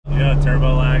know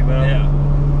turbo lag though? Yeah.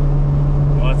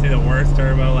 You want to see the worst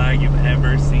turbo lag you've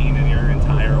ever seen in your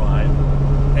entire life?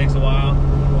 Takes a while.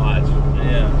 Watch.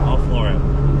 Yeah. I'll floor it.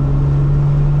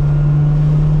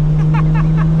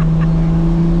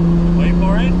 Wait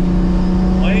for it.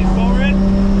 Wait for it.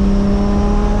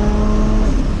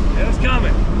 It was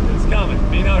coming. It was coming.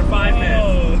 Be another 5 minutes.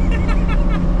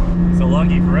 So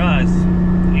lucky for us,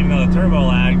 even though the turbo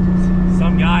lagged,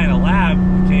 some guy in a lab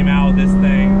came out with this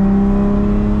thing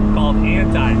called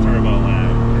anti-turbo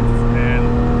lag.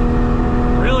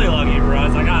 And really lucky for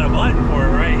us, I got a button for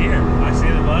it right here. I see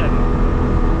the button.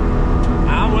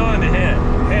 I'm willing to hit.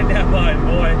 Hit that button,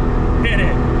 boy. Hit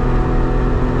it.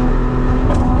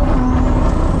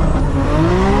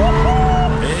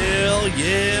 Hell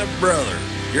yeah, brother.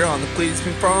 You're on the Cleetus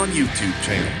McFarland YouTube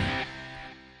channel.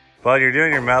 But you're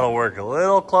doing your metal work a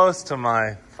little close to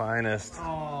my finest,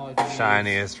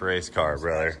 shiniest race car,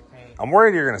 brother. I'm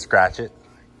worried you're gonna scratch it,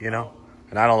 you know?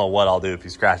 And I don't know what I'll do if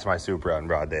you scratch my Supra in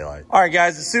broad daylight. All right,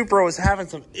 guys, the Supra was having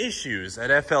some issues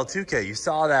at FL2K. You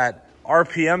saw that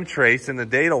RPM trace in the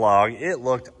data log. It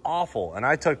looked awful. And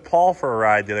I took Paul for a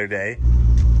ride the other day.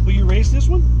 Will you race this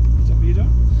one? Is that what you're doing?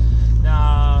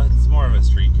 Nah, it's more of a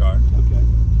street car. Okay.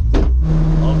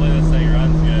 Hopefully this thing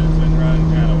runs good. It's been running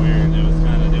kind of weird. It was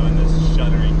kind of doing this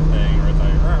shuddering thing where it's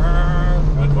like,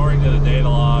 according to the data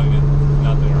log,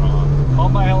 nothing wrong. All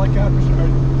my helicopters are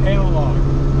analog,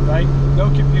 right? No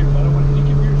computers. I don't want any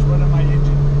computers running my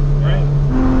engine, right?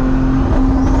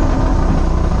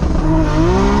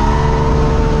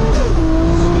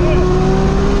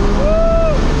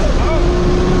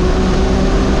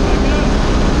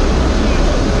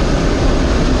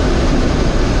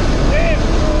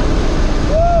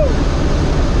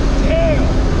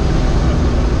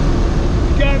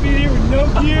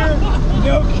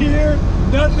 No gear,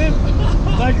 nothing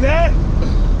like that.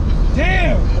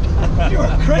 Damn, you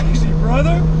are crazy,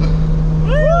 brother.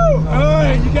 Woo! All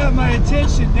right, you got my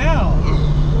attention now.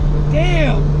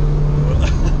 Damn.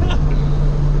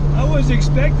 I was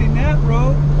expecting that,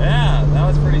 bro. Yeah, that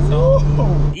was pretty solid.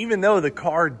 Whoa. Even though the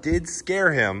car did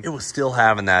scare him, it was still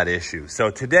having that issue. So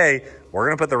today, we're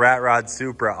gonna put the Rat Rod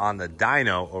Supra on the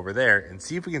dyno over there and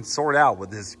see if we can sort out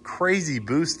what this crazy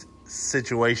boost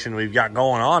situation we've got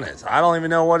going on is. I don't even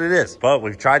know what it is, but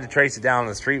we've tried to trace it down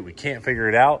the street. We can't figure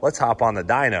it out. Let's hop on the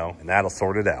dyno and that'll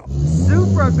sort it out.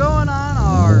 Supra going on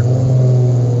our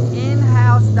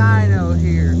in-house dyno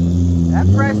here. That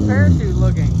fresh parachute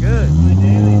looking good. My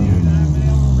daily, dude. I haven't been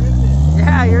able to rip it.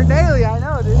 Yeah, your daily, I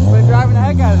know, dude. Been driving the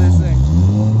heck out of this thing.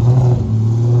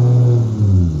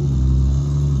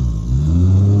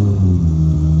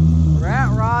 Rat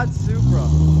Rod Supra.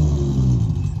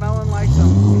 Smelling like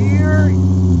some pure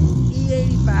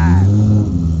E85.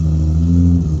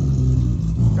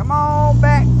 Come on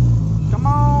back. Come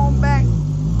on back.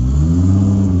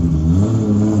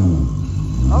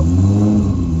 Oh.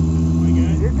 We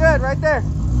good? You're good right there.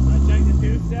 Should I check the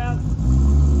two-step?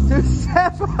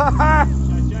 Two-step. Should I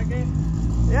check it?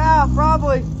 Yeah,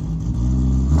 probably.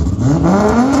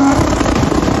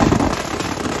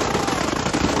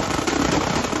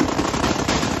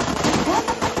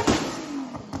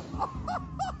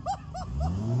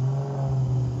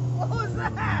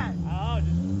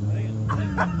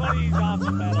 Buddy's off the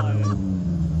pedal in it.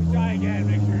 We try again,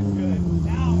 make sure it's good.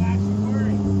 Now I'm actually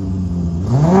worried.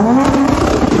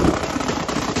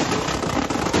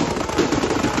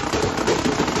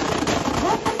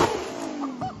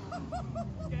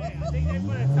 Okay, I think they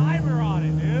put a timer on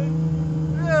it, dude.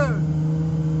 Dude.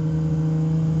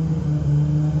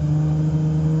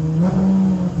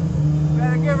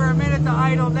 Better give her a minute to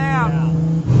idle down. Yeah.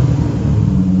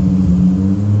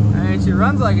 I mean, she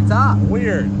runs like it's hot.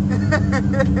 Weird.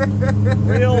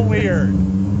 Real weird.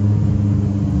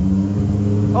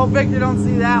 Oh, Victor, don't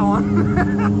see that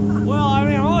one. Well, I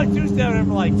mean, I'm only two-stepping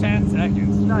for like 10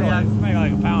 seconds. No, yeah. It's making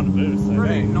like a pound of boost.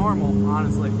 Pretty normal,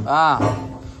 honestly. Ah,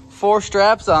 4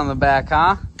 straps on the back,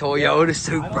 huh? Toyota I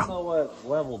Supra. don't know what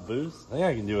level boost. I think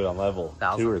I can do it on level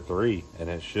 1,000. 2 or 3 and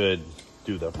it should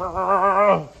do the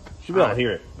should be able to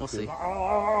hear it. We'll see.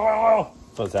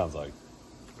 That's what it sounds like.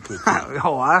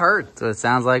 Oh, I heard. So it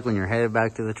sounds like when you're headed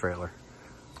back to the trailer.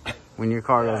 When your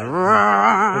car goes,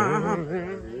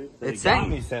 it's got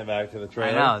me sent. sent back to the I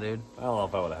trailer. know, dude. I don't know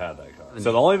if I would have had that car.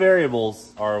 So the only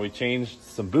variables are we changed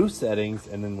some boost settings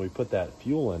and then we put that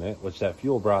fuel in it, which that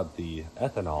fuel brought the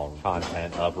ethanol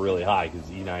content up really high because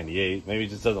E98. Maybe it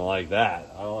just doesn't like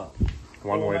that. I don't know.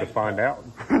 One way to find out.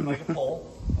 Like a pole.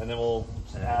 And then we'll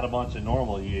add a bunch of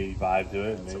normal E85 to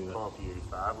it. And maybe Pump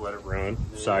E85, let it run,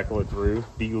 cycle it through,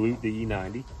 dilute the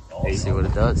E90. See what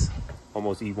it does.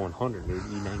 almost E100, dude.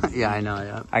 E90. Yeah, I know.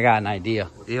 Yeah, I got an idea.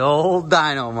 The old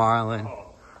dyno, Marlin.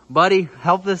 Buddy,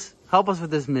 help us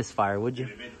with this misfire, would you?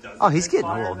 Oh, he's getting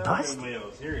a little dusty. We have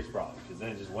a serious problem because then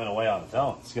it just went away on its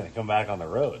own. It's gonna come back on the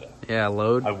road. Yeah,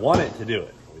 load. I want it to do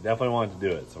it. We definitely want it to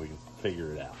do it so we can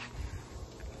figure it out.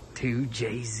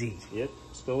 2JZ. Yep,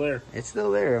 still there. It's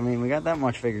still there. I mean, we got that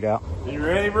much figured out. You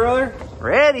ready, brother?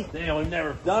 Ready? Damn, we've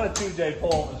never done a 2J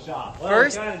pull in the shop. Well,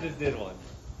 First? we kind of just did one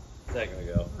a second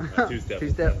ago. Two-step.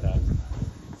 Two-step.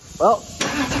 Well,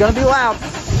 it's gonna be loud.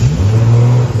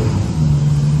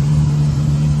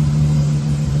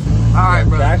 All right,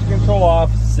 brother. Traction control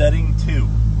off, setting 2.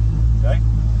 Okay?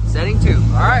 Setting 2.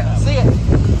 All right, see it.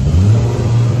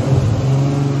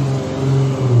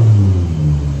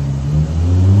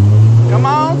 Come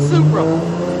on,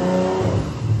 Supra.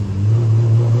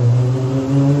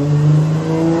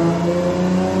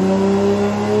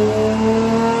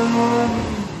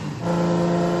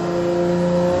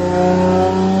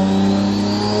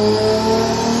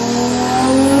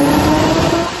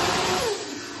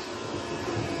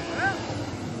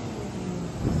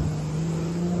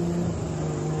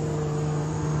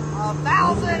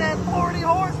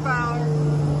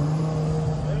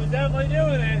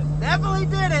 Definitely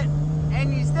did it,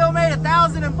 and you still made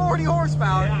 1,040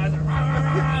 horsepower.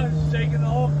 Yeah, it's shaking the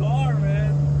whole car,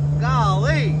 man.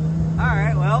 Golly. All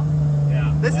right, well,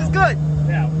 Yeah. this is good.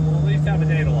 Yeah, we'll at least have a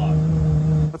data log.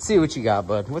 Let's see what you got,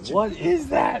 bud. What is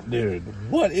that, dude?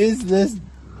 What is this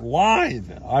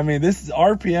line? I mean, this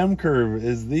RPM curve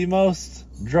is the most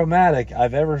dramatic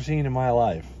I've ever seen in my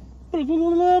life.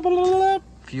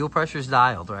 Fuel pressure's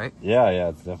dialed, right? Yeah,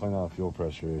 it's definitely not a fuel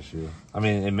pressure issue. I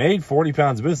mean, it made 40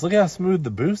 pounds of boost. Look how smooth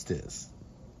the boost is.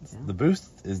 The boost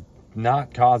is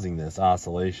not causing this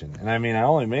oscillation. And I mean, I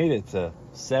only made it to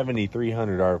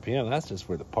 7,300 RPM. That's just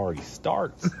where the party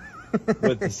starts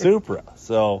with the Supra.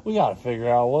 So we got to figure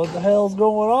out what the hell's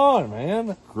going on,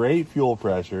 man. Great fuel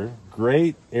pressure,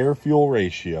 great air-fuel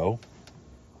ratio.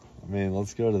 I mean,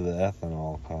 let's go to the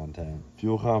ethanol content.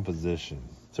 Fuel composition.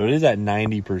 So it is at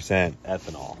 90%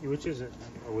 ethanol. Which is it?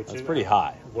 That's pretty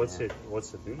high. What's the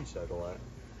duty cycle at?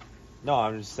 No,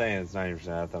 I'm just saying it's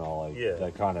 90% ethanol. Like, yeah.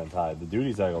 That content's high. The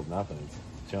duty cycle's nothing. It's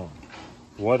chilling.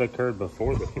 What occurred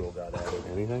before the fuel got added?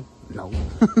 Anything? No.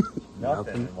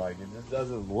 Nothing. Like, it just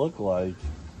doesn't look like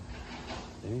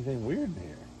anything weird in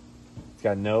here. It's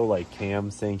got no, like, cam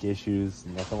sync issues,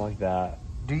 nothing like that.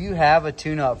 Do you have a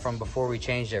tune-up from before we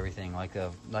changed everything? Like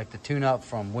the tune-up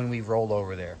from when we rolled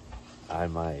over there? I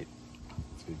might.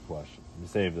 That's a good question. Let me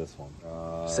save this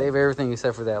one. Save everything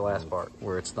except for that last part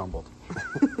where it stumbled.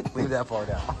 Leave that part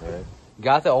out. Right.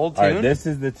 Got the old tune? All right, this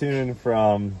is the tune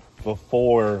from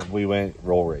before we went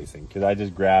roll racing. Because I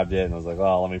just grabbed it and I was like,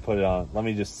 oh, let me put it on. Let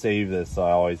me just save this so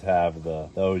I always have the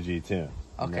OG tune.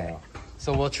 Okay.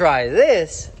 So we'll try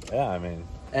this. Yeah, I mean.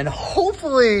 And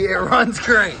hopefully it runs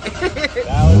great.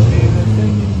 That would be the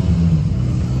thinking.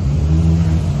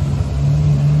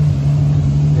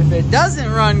 If it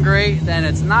doesn't run great, then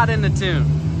it's not in the tune.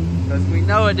 Because we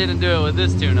know it didn't do it with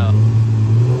this tune-up.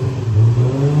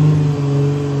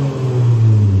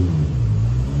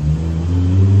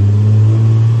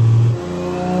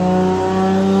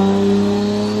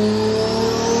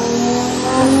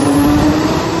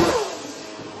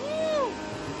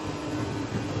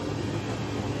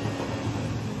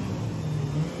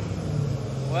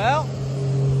 Well,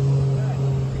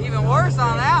 even worse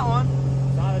on that one.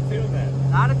 Not a tune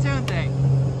then. Not a tune thing.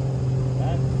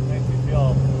 That makes me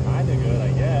feel kind of good,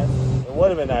 I guess. It would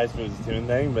have been nice if it was a tune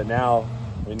thing, but now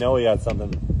we know we got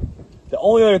something. The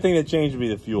only other thing that changed would be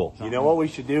the fuel. You know what we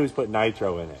should do is put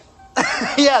nitro in it.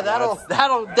 Yeah,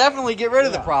 that'll definitely get rid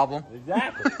of the problem.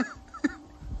 Exactly.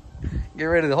 Get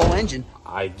rid of the whole engine.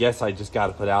 I guess I just got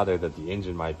to put out there that the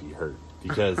engine might be hurt.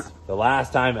 Because the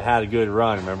last time it had a good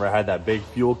run, remember I had that big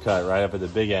fuel cut right up at the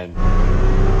big end.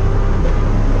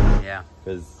 Yeah.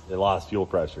 Because it lost fuel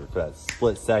pressure for that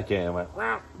split second and went,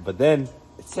 wow. But then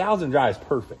it sounds and drives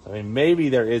perfect. I mean, maybe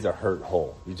there is a hurt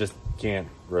hole. You just can't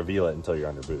reveal it until you're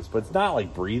under boost. But it's not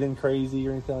like breathing crazy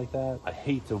or anything like that. I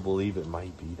hate to believe it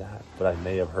might be that, but I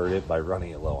may have hurt it by running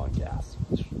it low on gas,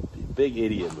 which would be a big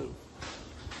idiot move.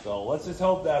 So let's just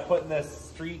hope that putting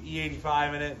this street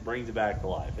E85 in it brings it back to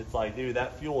life. It's like, dude,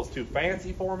 that fuel is too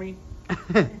fancy for me.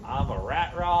 I'm a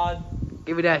rat rod.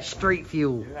 Give it that street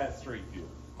fuel. Give me that street fuel.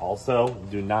 Also,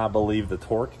 do not believe the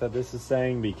torque that this is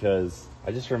saying because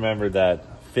I just remembered that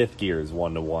fifth gear is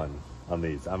 1-to-1 on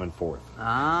these. I'm in fourth.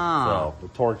 Ah. So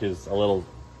the torque is a little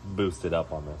boosted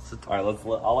up on this. All right,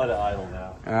 I'll let it idle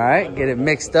now. All right, get it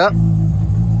mixed up.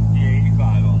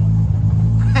 E85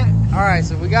 only. All right,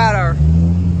 so we got our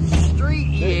street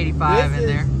E85 in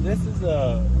there. This is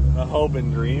a a hope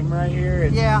and dream right here.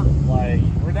 It's Yeah. like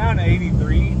we're down to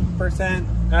 83%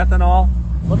 ethanol.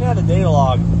 Looking at the data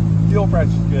log, fuel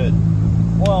pressure's good,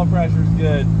 oil pressure's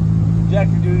good,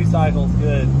 injector duty cycle's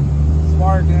good,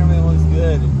 spark and everything looks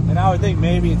good. And I would think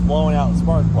maybe it's blowing out the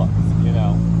spark plugs, you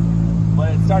know.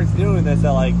 But it starts doing this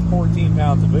at like 14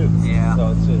 pounds of boost. Yeah.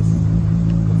 So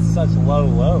it's such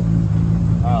low.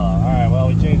 All right, well,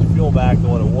 we changed the fuel back to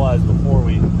what it was before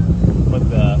we put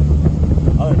the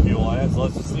other fuel in it, so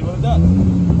let's just see what it does.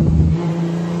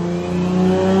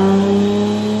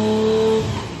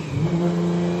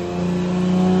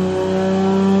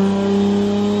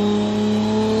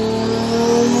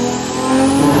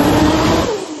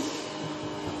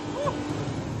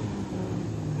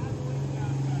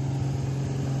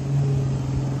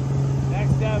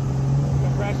 Next step,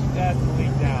 compression test and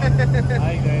leak down. I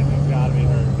think the engine's gotta be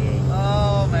hurt, dude.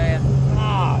 Oh man.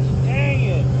 Gosh, dang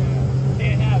it, man.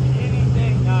 Can't have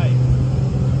anything nice.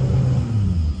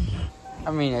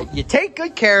 I mean, you take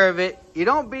good care of it, you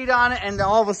don't beat on it, and then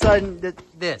all of a sudden,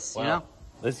 this, you know?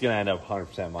 This is gonna end up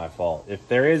 100% my fault. If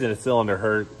there is a cylinder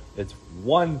hurt, it's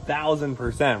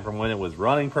 1000% from when it was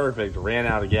running perfect, ran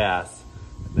out of gas,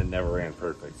 and then never ran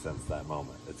perfect since that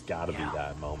moment. It's gotta be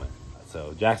that moment.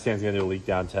 So Jackstan's gonna do a leak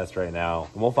down test right now,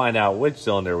 and we'll find out which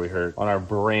cylinder we hurt on our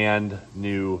brand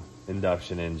new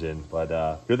induction engine.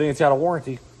 But good thing it's got a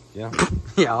warranty, you know?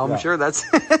 Yeah, I'm sure that's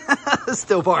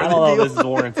still part I of don't the know deal. if this is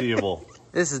warrantyable.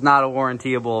 This is not a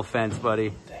warrantyable offense,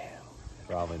 buddy. Damn,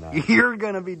 probably not. You're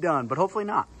gonna be done, but hopefully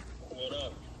not. What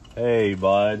up? Hey,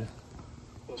 bud.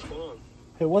 What's going on?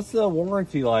 Hey, what's the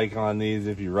warranty like on these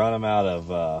if you run them out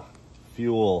of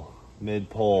fuel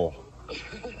mid-pull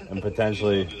and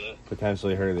potentially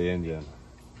hurt the engine?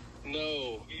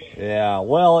 No. Yeah,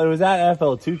 well, it was at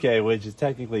FL2K, which is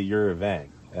technically your event.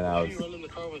 And Why are you running the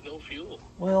car with no fuel?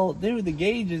 well, dude, the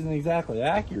gauge isn't exactly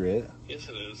accurate. Yes,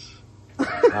 it is.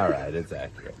 All right, it's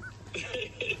accurate.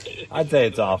 I'd say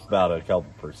it's off about a couple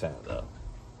percent, though.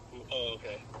 Oh,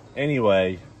 okay.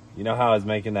 Anyway, you know how I was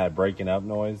making that breaking up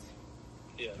noise?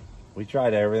 Yeah. We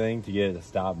tried everything to get it to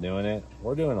stop doing it.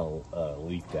 We're doing a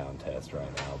leak down test right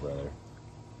now, brother.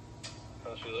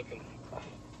 How's she looking?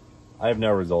 I have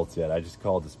no results yet. I just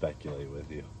called to speculate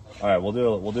with you. All right, we'll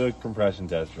do a compression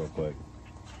test real quick.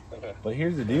 Okay. But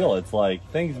here's the deal. It's like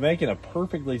things making a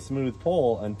perfectly smooth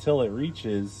pull until it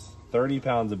reaches 30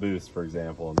 pounds of boost, for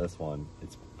example. In this one,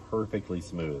 it's perfectly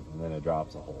smooth, and then it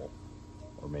drops a hole,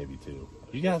 or maybe two.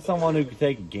 You got someone who could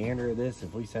take a gander at this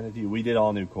if we send it to you? We did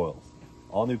all new coils.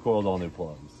 All new coils, all new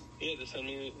plugs. Yeah, just send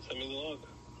me the log.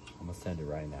 I'm gonna send it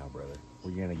right now, brother.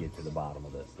 We're gonna get to the bottom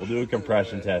of this. We'll do a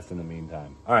compression test in the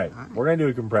meantime. All right, we're gonna do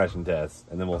a compression test,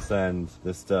 and then we'll send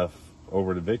this stuff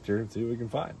over to Victor and see what we can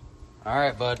find. All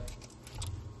right, bud.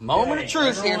 Moment of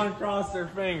truth here. Everyone cross their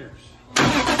fingers.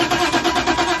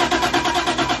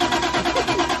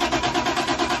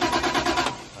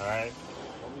 All right.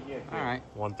 What do we get here? All right.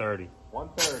 130.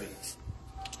 130.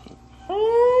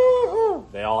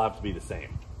 They all have to be the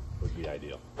same. Would be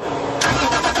ideal.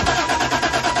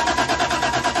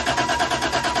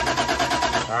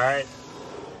 All right.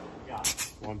 Got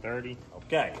it. 130.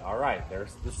 Okay, all right. They're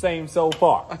the same so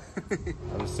far.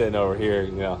 I'm just sitting over here,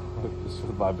 you know, just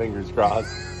with my fingers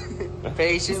crossed.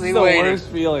 Patiently It's the waiting. worst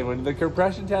feeling when the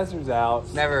compression tester's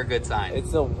out. Never a good sign.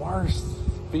 It's the worst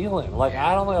feeling. Like,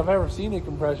 I don't think I've ever seen a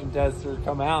compression tester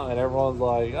come out and everyone's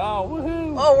like, oh,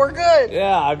 woohoo. Oh, we're good.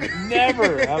 Yeah, I've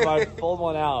never have I pulled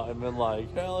one out and been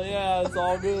like, hell yeah, it's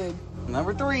all good.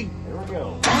 Number 3. Here we go.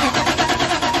 All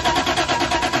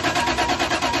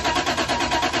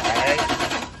right.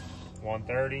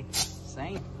 130.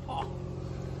 Same.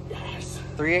 Yes.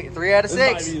 3 out of This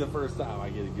might 6. be the first time I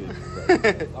get a good compression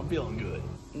test. I'm feeling good.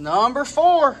 Number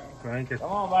 4. Crank it. Come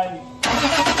on, baby.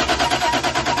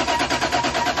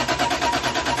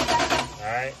 All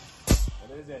right.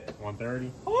 What is it?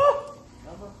 130.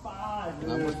 Number 5. Dude.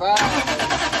 Number 5. All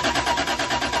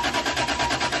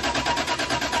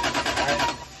right.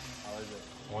 How is it?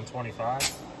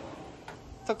 125.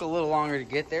 Took a little longer to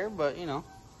get there, but you know.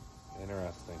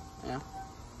 Interesting. Yeah.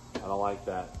 I don't like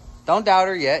that. Don't doubt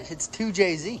her yet. It's 2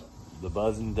 JZ. The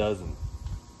buzzing dozen.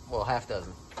 Well, half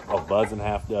dozen. Oh, buzzing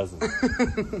half dozen.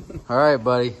 All right,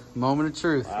 buddy. Moment of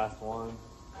truth. Last one.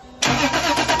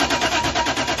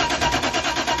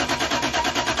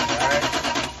 All right.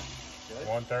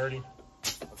 130.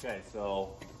 Okay, so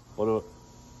what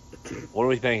are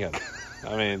we thinking?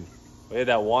 I mean, we had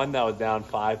that one that was down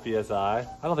 5 psi. I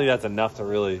don't think that's enough to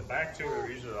really Back two are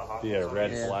usually the hot be a ones.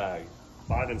 red Yeah. flag.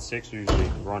 5 and 6 usually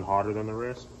run harder than the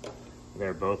wrist.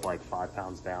 They're both like 5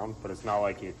 pounds down, but it's not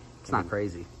like It's not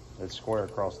crazy. it's square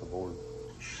across the board.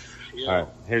 Yeah. All right,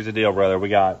 here's the deal, brother. We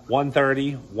got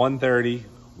 130, 130,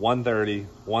 130,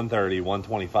 130,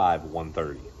 125,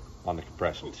 130 on the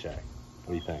compression check.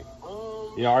 What do you think?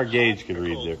 You know, our gauge could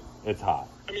read it. It's hot.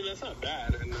 I mean, that's not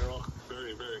bad, and they're all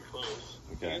very, very close.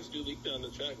 Okay. You guys do leak down the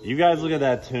track. You guys look at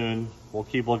that tune. We'll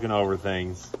keep looking over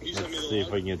things. You send me Let's the see if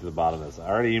log? we can get to the bottom of this. I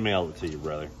already emailed it to you,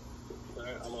 brother. All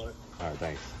right, I'm on it. All right,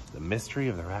 thanks. The mystery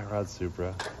of the Rat Rod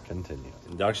Supra continues.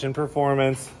 Induction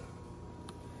Performance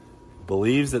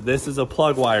believes that this is a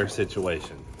plug wire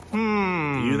situation.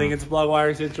 Do you think it's a plug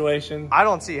wire situation? I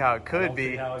don't see how it could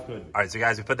be. All right, so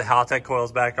guys, we put the Haltech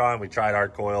coils back on. We tried our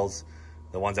coils,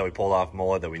 the ones that we pulled off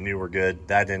mullet that we knew were good.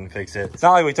 That didn't fix it. It's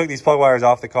not like we took these plug wires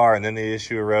off the car and then the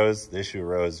issue arose. The issue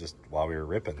arose just while we were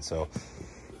ripping. So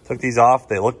took these off.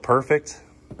 They look perfect,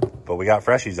 but we got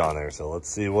freshies on there. So let's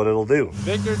see what it'll do.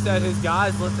 Victor said his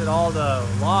guys looked at all the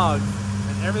logs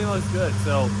and everything looks good.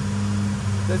 So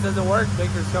if this doesn't work,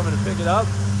 Victor's coming to pick it up,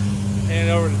 hand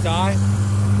it over to Ty,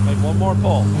 make one more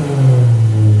pull.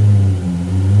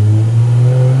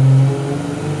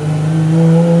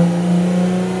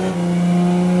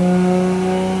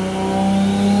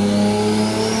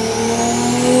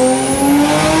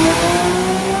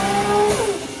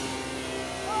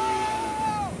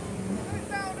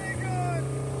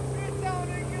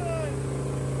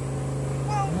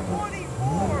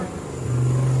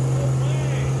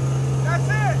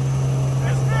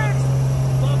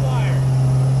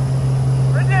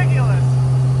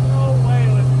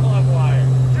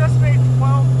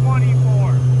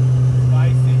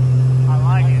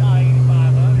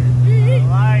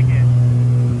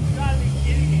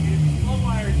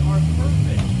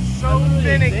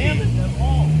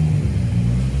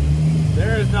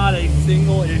 There is not a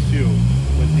single issue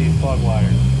with these plug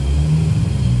wires.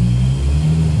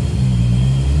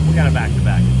 We got to back to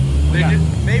back.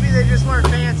 Maybe they just weren't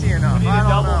fancy enough. We need to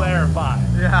double verify.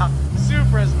 Yeah,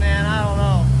 Supras, man, I don't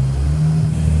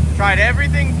know. Tried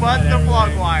everything but the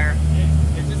plug wire.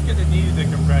 It's just because it needed the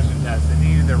compression test. It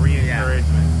needed the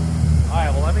re-encouragement. All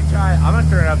right, well, let me try. I'm going to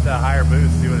turn it up to a higher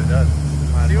boost, see what it does.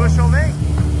 See what she'll make.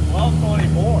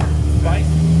 1224.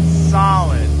 Spicy.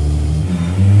 Solid.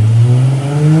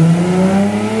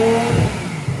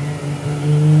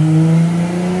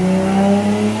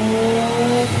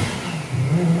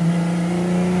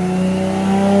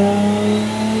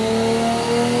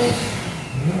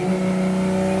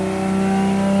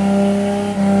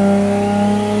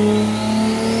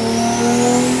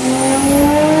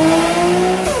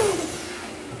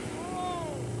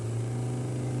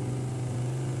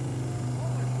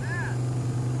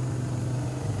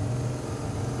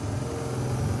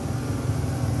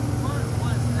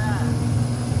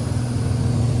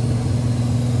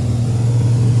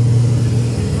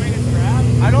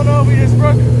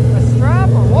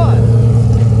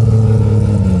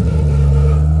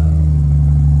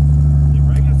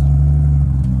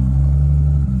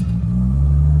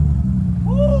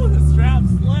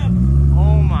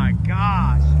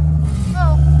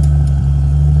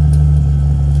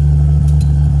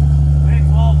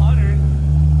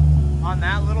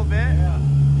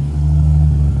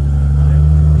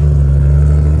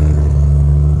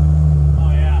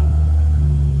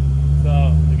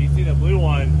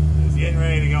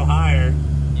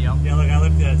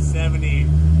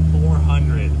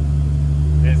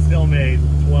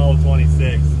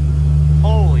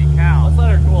 Holy cow. Let's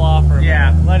let her cool off for a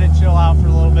minute. Let it chill out for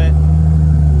a little bit.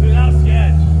 Dude, that was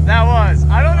sketch. That was.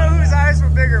 I don't know whose eyes were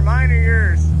bigger, mine or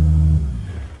yours.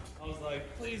 I was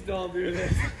like, please don't do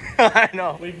this. I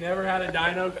know. We've never had a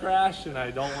dyno crash, and I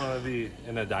don't want to be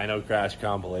in a dyno crash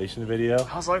compilation video.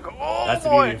 I was like, oh That's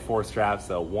boy. the beauty of 4 straps,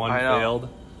 though. One I know. failed.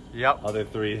 Yep. Other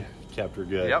 3 kept her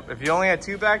good. Yep. If you only had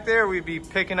 2 back there, we'd be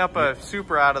picking up a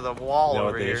Supra out of the wall You know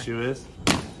over what the here. issue is?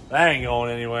 That ain't going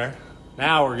anywhere.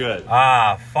 Now we're good.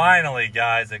 Ah, finally,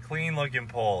 guys, a clean looking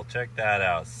pole. Check that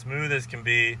out. Smooth as can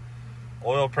be.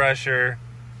 Oil pressure,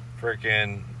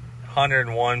 freaking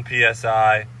 101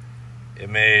 PSI. It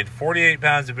made 48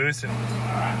 pounds of boost.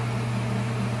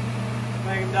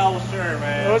 Making double sure,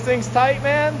 man. Those things tight,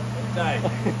 man? Tight.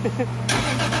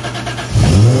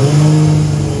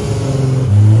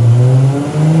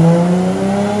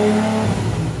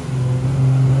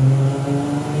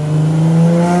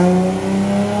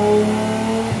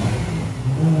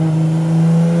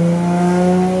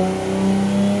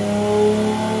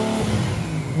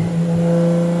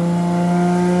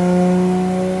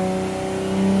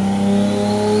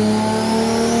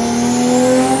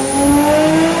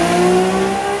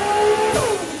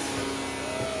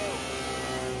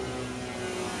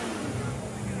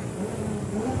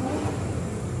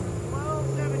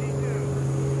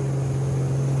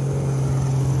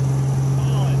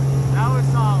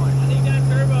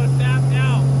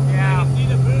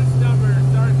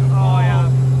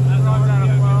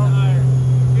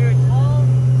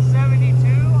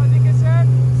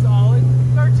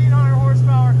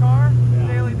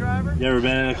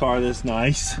 car this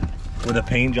nice with a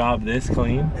paint job this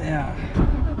clean. Yeah.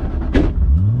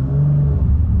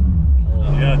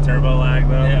 You got turbo lag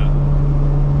though? Yeah.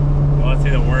 You want to see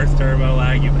the worst turbo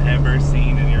lag you've ever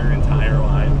seen in your entire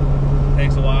life?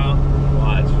 Takes a while.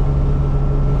 Watch.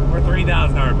 We're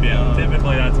 3,000 RPM.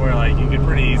 Typically that's where like you could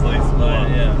pretty easily slow up.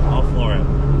 Yeah. I'll floor it.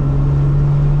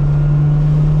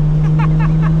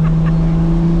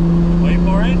 Wait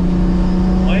for it.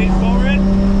 Wait for it.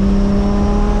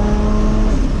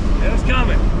 It was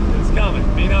coming. It was coming.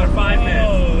 Be another 5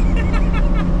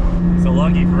 minutes. So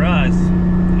lucky for us,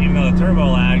 even though the turbo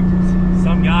lagged,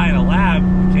 some guy in a lab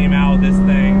came out with this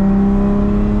thing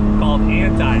called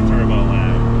anti-turbo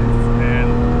lag.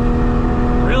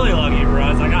 And really lucky for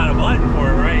us, I got a button for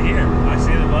it right here. I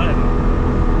see the button.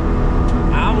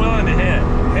 I'm willing to hit.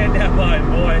 Hit that button,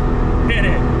 boy. Hit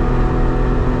it.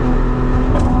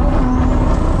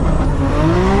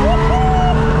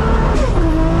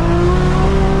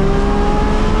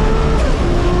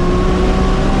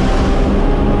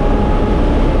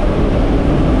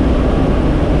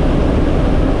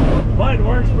 Button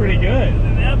works pretty good.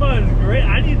 That button's great.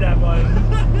 I need that button.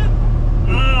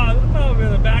 Ah, that's probably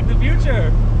the Back to the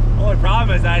Future. Only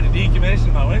problem is I had to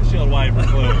decommission my windshield wiper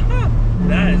fluid.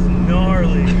 That is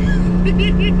gnarly.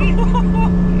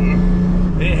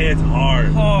 It hits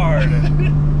hard. Hard.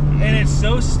 And it's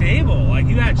so stable. Like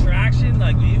you had traction,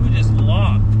 like you would just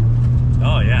lock.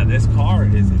 Oh yeah, this car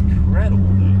is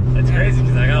incredible, dude. It's crazy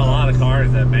because I got a lot of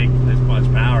cars that make this much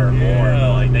power or more,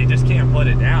 but like they just can't put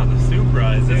it down. The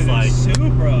Supra is just like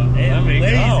Supra. let me go.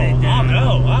 I'll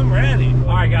go. I'm ready.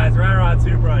 All right, guys. Rat Rod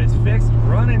Supra is fixed,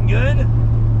 running good,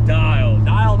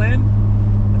 dialed in.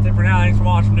 That's it for now. Thanks for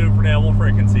watching, Newport. We'll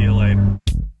freaking see you later.